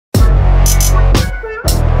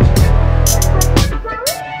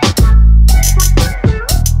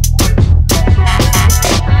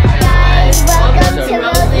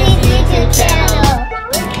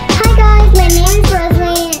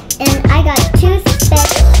two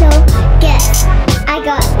special guests. I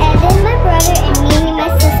got Evan, my brother, and Mimi,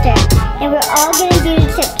 my sister. And we're all gonna do the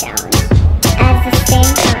chip challenge at the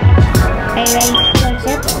same time. Are you ready for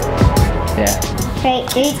chips? Yeah. Great,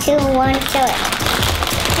 3, 2, 1, show it.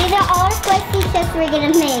 These are all the spicy chips we're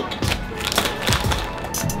gonna make.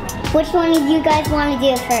 Which one of you guys want to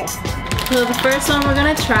do first? So the first one we're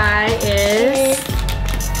gonna try is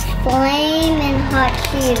flamin' hot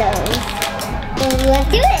Cheetos. So let's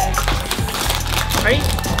do it. Ready?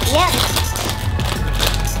 Yep.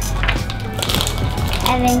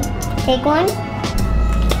 Evan, take one.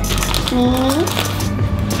 Me.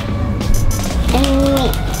 And me.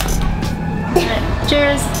 Alright,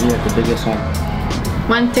 cheers. You have the biggest one.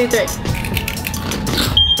 1, 2, 3.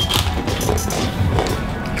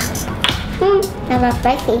 That's not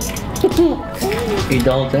spicy. Eat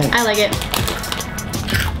the whole thing. I like it.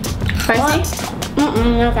 Spicy?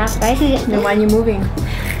 Not that spicy. Then why are you moving?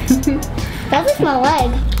 That's just my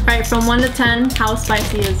leg. Alright, from 1 to 10, how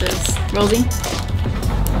spicy is this? Rosie?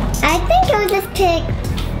 I think I would just pick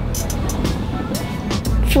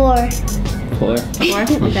 4. 4. 4? You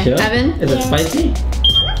Okay. sure? Evan? Is it Yeah. spicy?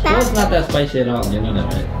 Well, it's That, not that spicy at all. You know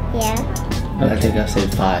that, right? yeah. I think I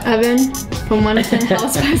said 5. Evan, from 1 to 10, how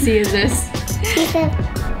spicy is this? He said,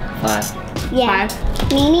 5. yeah.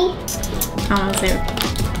 5. Mimi? I want to say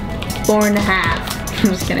 4.5. I'm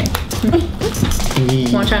just kidding.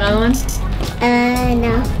 Want to try another one?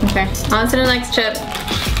 No. Okay. On to the next chip.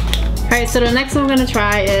 Alright, so the next one we're going to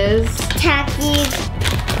try is Takis,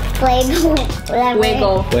 Flago, whatever.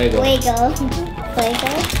 Wiggle. Wiggle.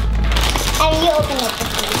 And you open it for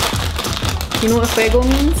me. You know what Fuego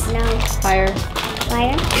means? No. Fire.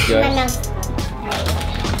 Fire? Yours. No.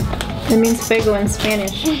 It means Fuego in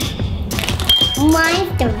Spanish.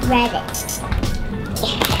 Mine's the reddest.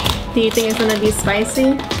 Do you think it's going to be spicy?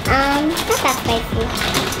 Not that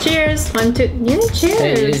spicy. Cheers. 1, 2. You did cheers. Hey,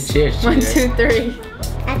 you did cheers. 1, Cheers. 2, 3.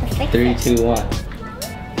 That's a fix 3, it. 2, 1.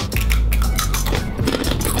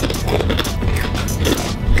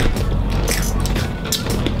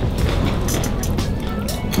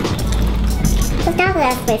 It's not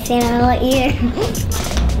that spicy, and I'll let you.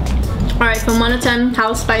 Alright, from 1 to 10,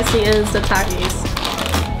 how spicy is the takis?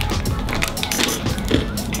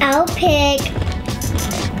 I'll pick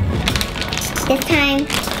this time.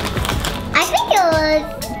 I think it was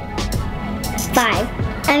 5.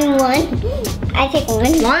 I mean 1. I pick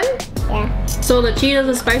 1. 1? Yeah. So the Cheetos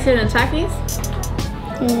are spicier than takis?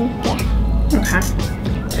 Yeah. Okay.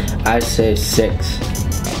 I say 6.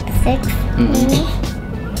 6.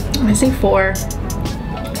 Mhm. I say 4. 6.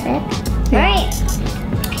 Alright.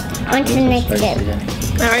 On to the next chip.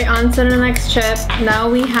 Alright, on to the next chip. Now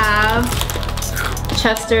we have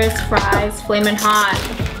Chester's fries, flamin' hot.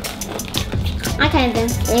 I can't even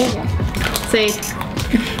say this. Say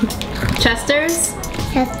Chester's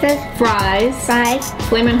Chester's fries, fries,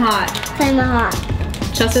 flamin' hot. flamin' hot.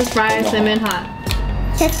 Chester's fries, flamin' hot.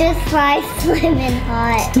 Chester's fries, flamin'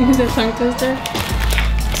 hot. Is that tongue twister?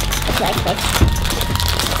 It's like this.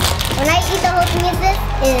 When I eat the whole thing of this,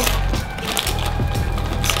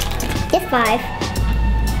 it's 5.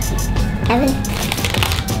 Evan.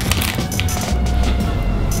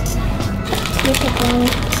 You pick one.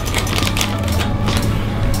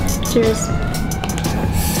 Cheers.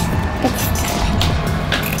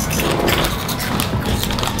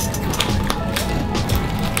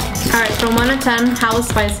 Alright, from 1 to 10, how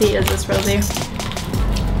spicy is this, Rosie?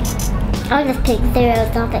 I'll just pick 0.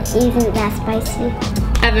 It's not that even that spicy.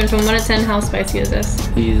 Evan, from 1 to 10, how spicy is this?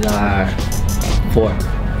 These are 4.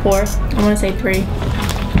 4. I'm gonna say 3.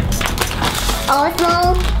 All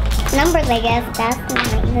small numbers, I guess. That's not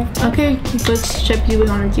this. Okay, which chip do we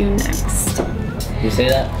want to do next? You say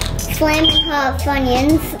that? Flamin' hot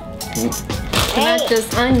funyuns. Not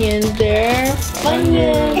just onions, they're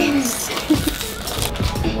funyuns.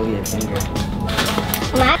 Look at your finger.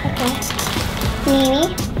 Okay. Mimi.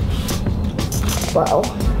 Whoa.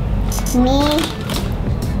 Me.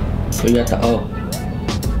 We got the O.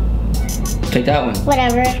 Take that one.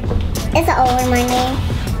 Whatever. It's an O in my name.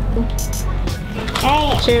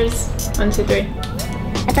 Alright. Cheers. 1, 2, 3.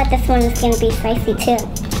 I thought this one was gonna be spicy too.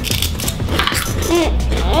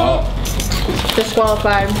 Oh.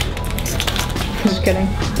 Disqualified. Just kidding.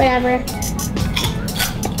 Whatever.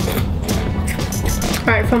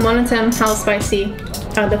 Alright, from 1 to 10, how spicy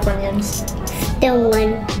are the funyuns? Still 1.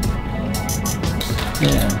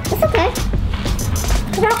 Yeah. It's okay.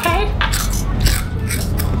 It's okay.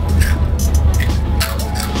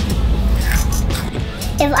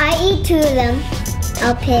 If I eat 2 of them,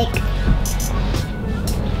 I'll pick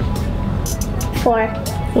 4.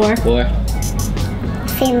 4? 4.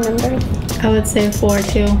 Same number. I would say 4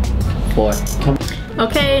 too. 4. Come.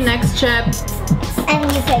 Okay, next chip. And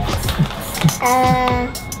you pick.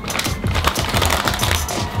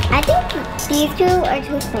 I think these two are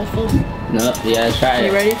too spicy. No, yeah, try it.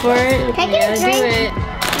 You ready for it? Take You it, gotta do drink. it.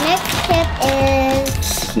 Next chip is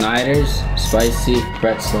Snyder's spicy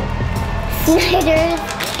pretzel. Snyder's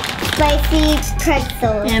spicy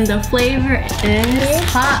pretzel. And the flavor is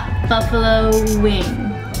hot buffalo wing.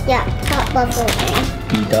 Yeah, hot buffalo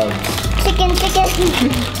wing. Dubs. Chicken.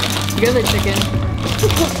 You're the chicken.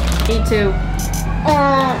 Me too.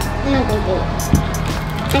 No big deal.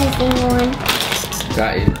 Anything one.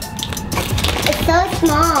 Got you. It's so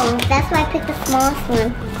small. That's why I picked the smallest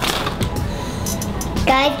one.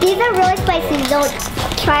 Guys, these are really spicy. Don't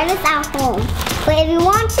try this at home. But if you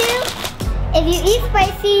want to, if you eat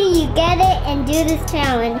spicy, you get it and do this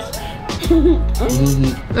challenge.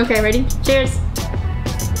 Okay, ready? Cheers.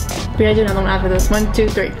 We gotta do another one after this. 1, 2,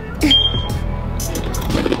 3.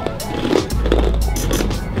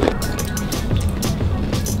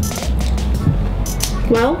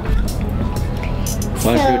 Well,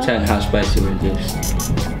 1 through 10, how spicy were these?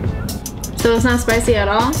 so it's not spicy at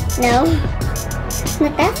all? No.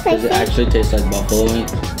 Not that Does spicy. it actually taste like buffalo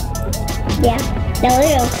wings? Yeah. No,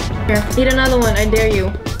 little. Here, eat another one. I dare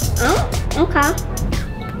you. Oh, okay.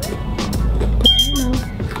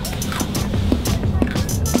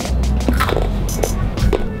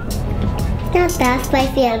 It's not that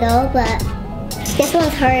spicy at all, but this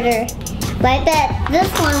one's harder. But I bet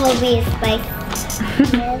this one will be spicy.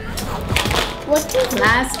 What's this?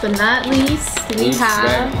 Last but not least, we Oots Red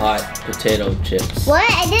have Hot Potato Chips. What?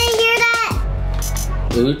 I didn't hear that.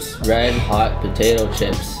 Oots Red Hot Potato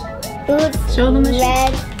Chips. Oots Show them the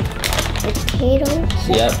red potato.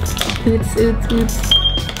 Yep. oots.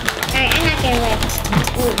 Alright, I'm not gonna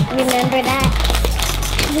remember that.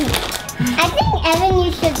 I think Evan,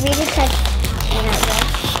 you should really touch.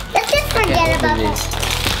 Let's just forget about that.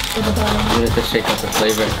 You have to shake up the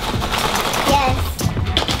flavor. Yes.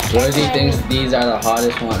 Rosie thinks these are the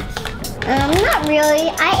hottest ones. Not really.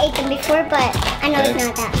 I ate them before, but I know Okay. it's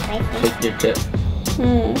not that spicy. Pick your chip.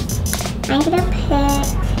 I'm gonna pick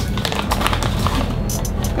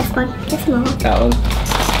this one. This small. That one.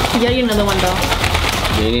 You gotta get another one though.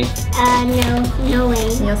 Beanie. No way.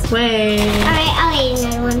 Yes, way. Alright, I'll eat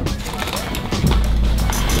another one.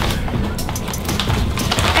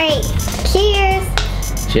 Alright, cheers.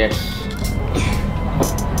 Cheers.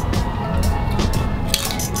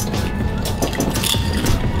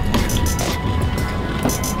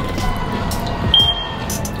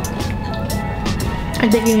 I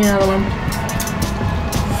think you need another one.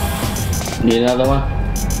 Need another one?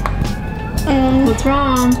 What's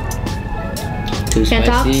wrong? Too Can't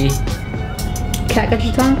talk? spicy. Cat got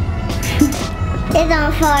your tongue? It's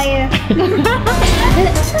on fire.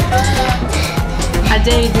 I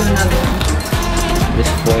dare you do another one.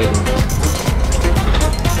 Just wait.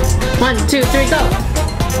 1, 2, 3, go!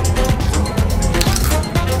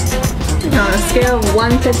 On a scale of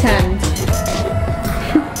 1 to 10.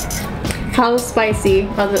 How spicy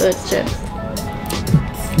are the Utz chips?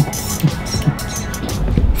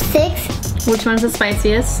 6. Which one's the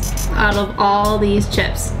spiciest out of all these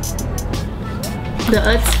chips? The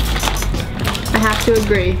Utz? I have to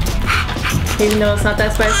agree. Even though it's not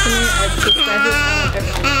that spicy to me, it's too spicy.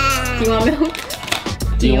 Do you want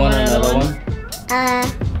milk? Do you want another one?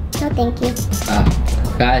 No thank you.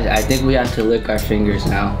 Guys, I think we have to lick our fingers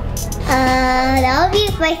now. That would be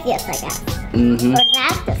the spiciest, I guess. Mm-hmm. Or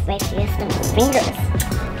that's the spiciest of the fingers.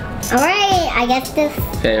 Alright, I guess this.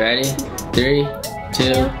 Okay, ready? 3,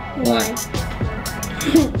 2,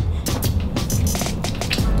 1.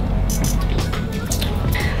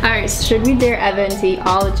 Alright, should we dare Evan to eat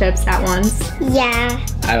all the chips at once? Yeah.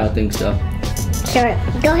 I don't think so. Sure.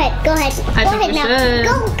 Go ahead. I think we now. should.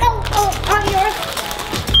 Go. Oh, on yours.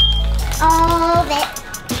 All of it.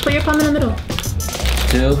 Put your palm in the middle.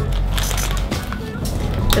 2,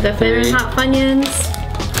 With the flavor 3. hot funyuns,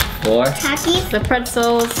 4, Takis. the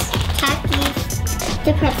pretzels,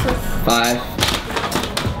 The pretzels. 5,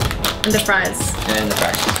 and the fries. and the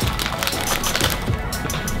fries.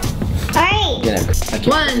 Alright. Get it. I can't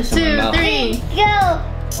 1, put this in my 2, mouth. 3. Go.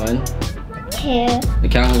 1. 2.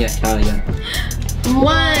 Count again.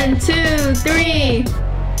 1, 2, 3.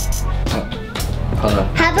 Oh. Hold on.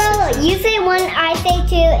 How about you say 1, I say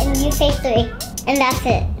 2, and you say 3. And that's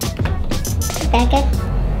it. Is that good?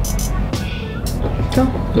 Go.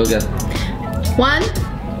 Go again. 1.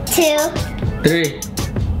 2. 3.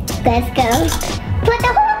 Let's go. Put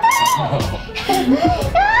the whole thing.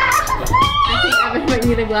 I think Evan might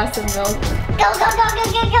need a glass of milk. Go.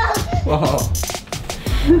 Whoa.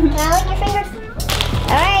 Can I lick your fingers?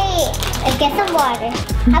 Alright, let's get some water.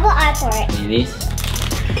 How about I pour it? Need these?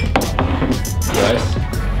 Yours?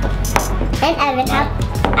 And Evan,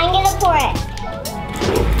 I'm gonna pour it.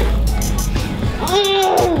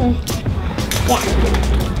 Yeah.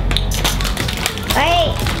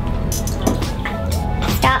 Alright.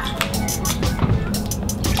 Stop.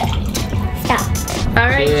 Stop.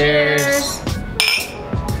 Alright, cheers.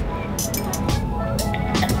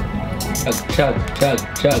 Chug, chug, chug,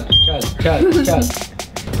 chug, chug, chug.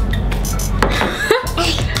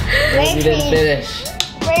 Brain You didn't freeze. finish.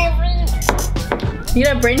 Brain freeze. You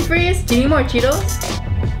got a brain freeze? Do you need more Cheetos?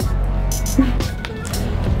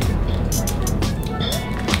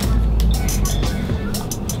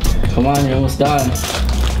 Come on, you're almost done.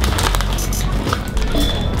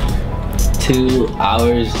 2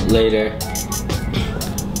 hours later.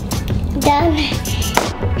 Done.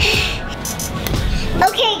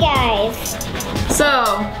 Okay, guys.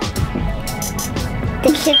 So,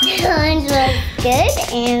 The chip challenge was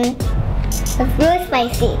good and was really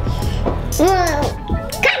spicy. Well,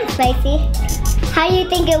 kind of spicy. How do you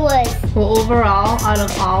think it was? well, overall, out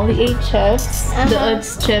of all the 8 chips, the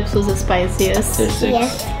Utz chips was the spiciest. There's 6.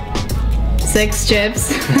 Yes. 6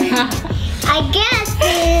 chips. I guess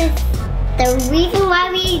the reason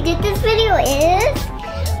why we did this video is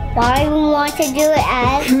why we want to do it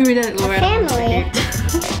as We did it a family.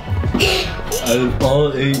 Out of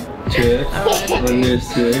all 8 chips, when there's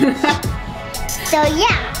 6. So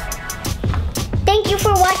yeah. Thank you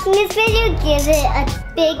for watching this video. Give it a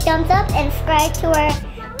big thumbs up and subscribe to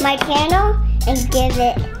my channel and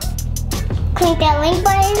click that link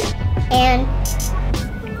button and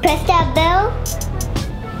press that bell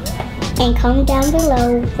and comment down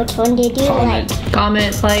below which one did you like.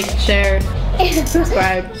 Comment, like, share,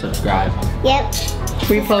 subscribe, Subscribe. Yep.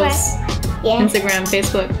 repost, Yeah. Instagram,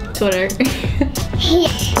 Facebook, Twitter.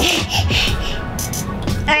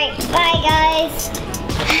 Alright, bye guys.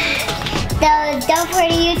 Don't forget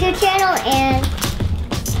the YouTube channel and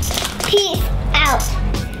peace out.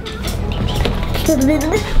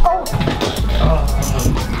 Oh.